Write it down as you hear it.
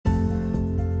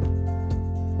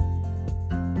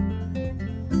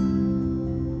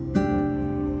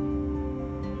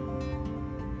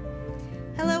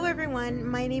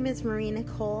everyone. My name is Marie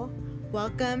Nicole.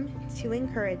 Welcome to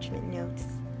Encouragement Notes.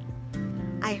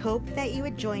 I hope that you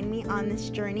would join me on this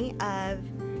journey of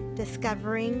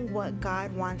discovering what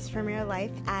God wants from your life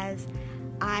as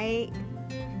I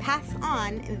pass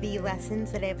on the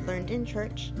lessons that I've learned in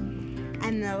church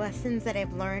and the lessons that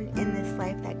I've learned in this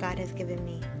life that God has given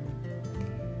me.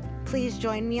 Please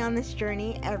join me on this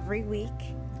journey every week,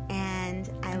 and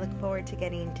I look forward to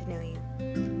getting to know you.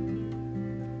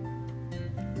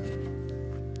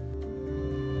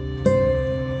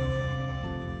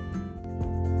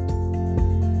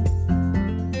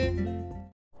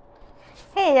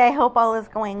 Hey, I hope all is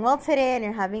going well today and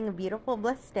you're having a beautiful,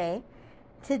 blessed day.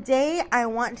 Today, I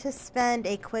want to spend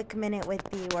a quick minute with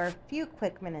you, or a few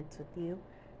quick minutes with you,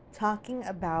 talking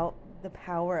about the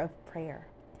power of prayer.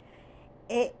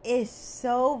 It is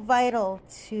so vital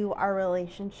to our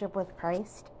relationship with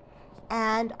Christ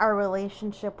and our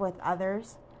relationship with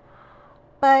others,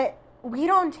 but we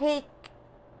don't take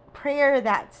prayer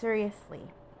that seriously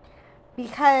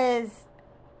because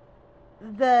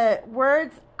the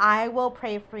words, I will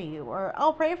pray for you, or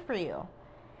I'll pray for you,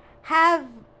 have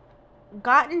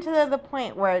gotten to the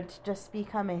point where it's just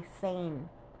become a saying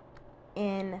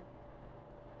in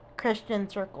Christian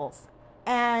circles.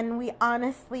 And we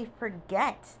honestly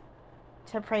forget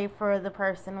to pray for the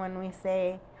person when we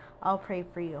say, I'll pray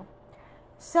for you.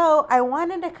 So I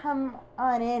wanted to come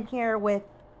on in here with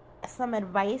some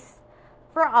advice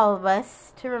for all of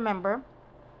us to remember.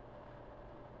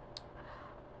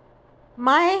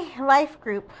 My life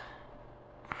group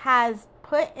has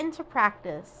put into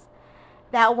practice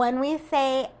that when we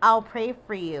say, I'll pray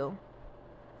for you,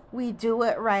 we do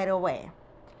it right away.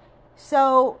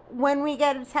 So when we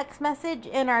get a text message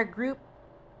in our group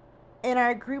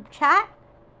chat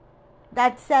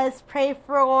that says, pray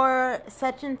for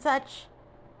such and such,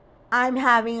 I'm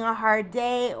having a hard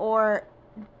day, or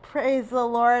praise the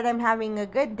Lord, I'm having a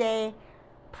good day,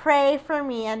 pray for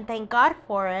me and thank God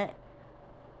for it,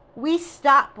 we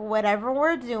stop whatever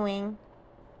we're doing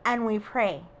and we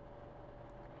pray.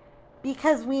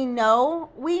 Because we know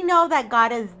that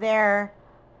God is there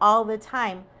all the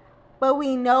time. But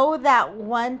we know that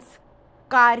once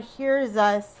God hears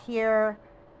us hear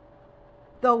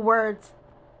the words,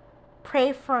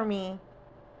 pray for me,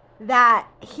 that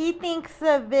He thinks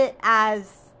of it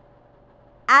as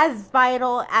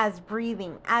vital as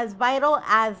breathing, as vital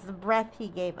as the breath He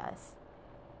gave us.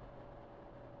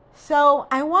 So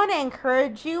I want to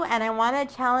encourage you and I want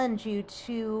to challenge you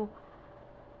to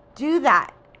do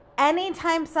that.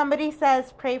 Anytime somebody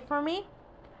says, pray for me,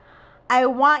 I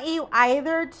want you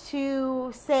either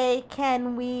to say,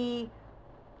 can we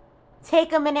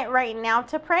take a minute right now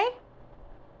to pray?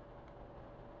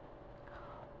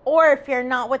 Or if you're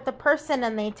not with the person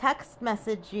and they text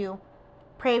message you,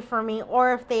 pray for me.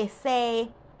 Or if they say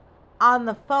on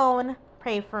the phone,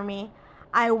 pray for me,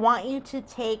 I want you to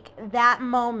take that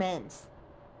moment,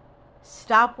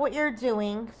 stop what you're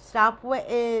doing, stop what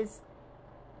is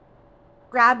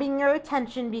grabbing your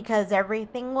attention because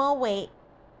everything will wait.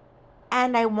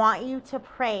 And I want you to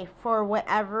pray for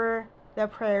whatever the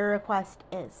prayer request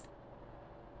is.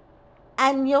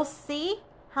 And you'll see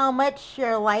how much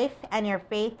your life and your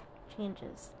faith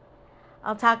changes.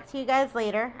 I'll talk to you guys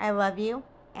later. I love you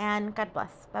and God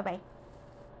bless. Bye-bye.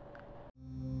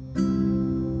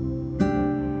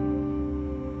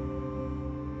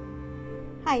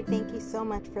 Hi, thank you so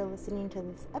much for listening to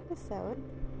this episode.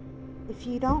 If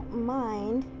you don't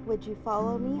mind, would you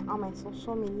follow me on my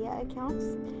social media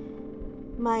accounts?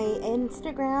 My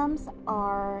Instagrams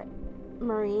are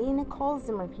Marie Nicole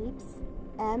Zimmerpeeps,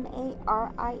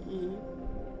 MarieNicole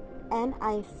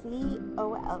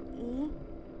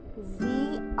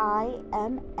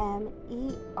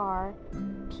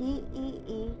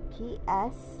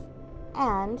Zimmerpeeps,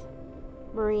 and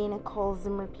Marie Nicole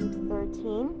Zimmerpeeps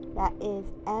 13. That is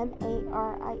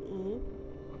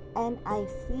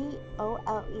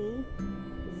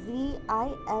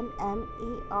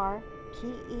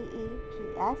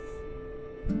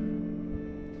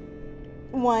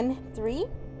 13.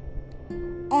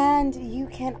 And you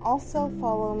can also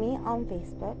follow me on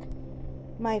Facebook.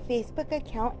 My Facebook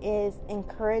account is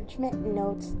Encouragement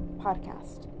Notes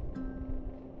Podcast.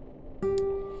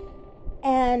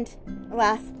 And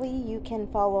lastly, you can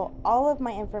follow all of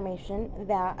my information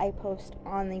that I post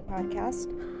on the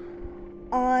podcast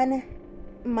on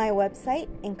my website,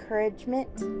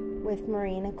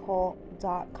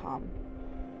 encouragementwithmarienicole.com.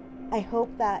 I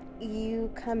hope that you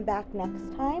come back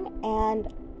next time.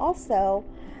 And also,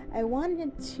 I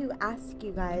wanted to ask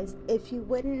you guys if you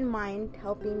wouldn't mind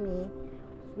helping me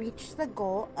reach the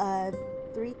goal of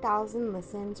 3,000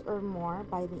 listens or more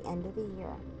by the end of the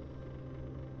year.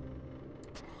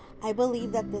 I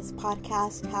believe that this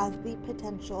podcast has the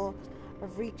potential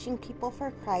of reaching people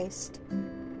for Christ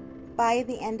by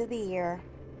the end of the year,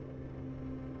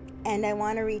 and I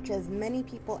want to reach as many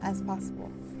people as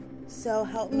possible. So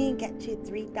help me get to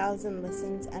 3,000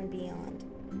 listens and beyond.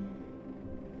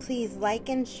 Please like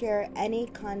and share any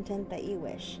content that you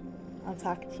wish. I'll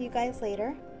talk to you guys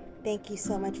later. Thank you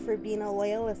so much for being a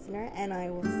loyal listener, and I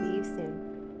will see you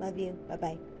soon. Love you.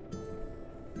 Bye-bye.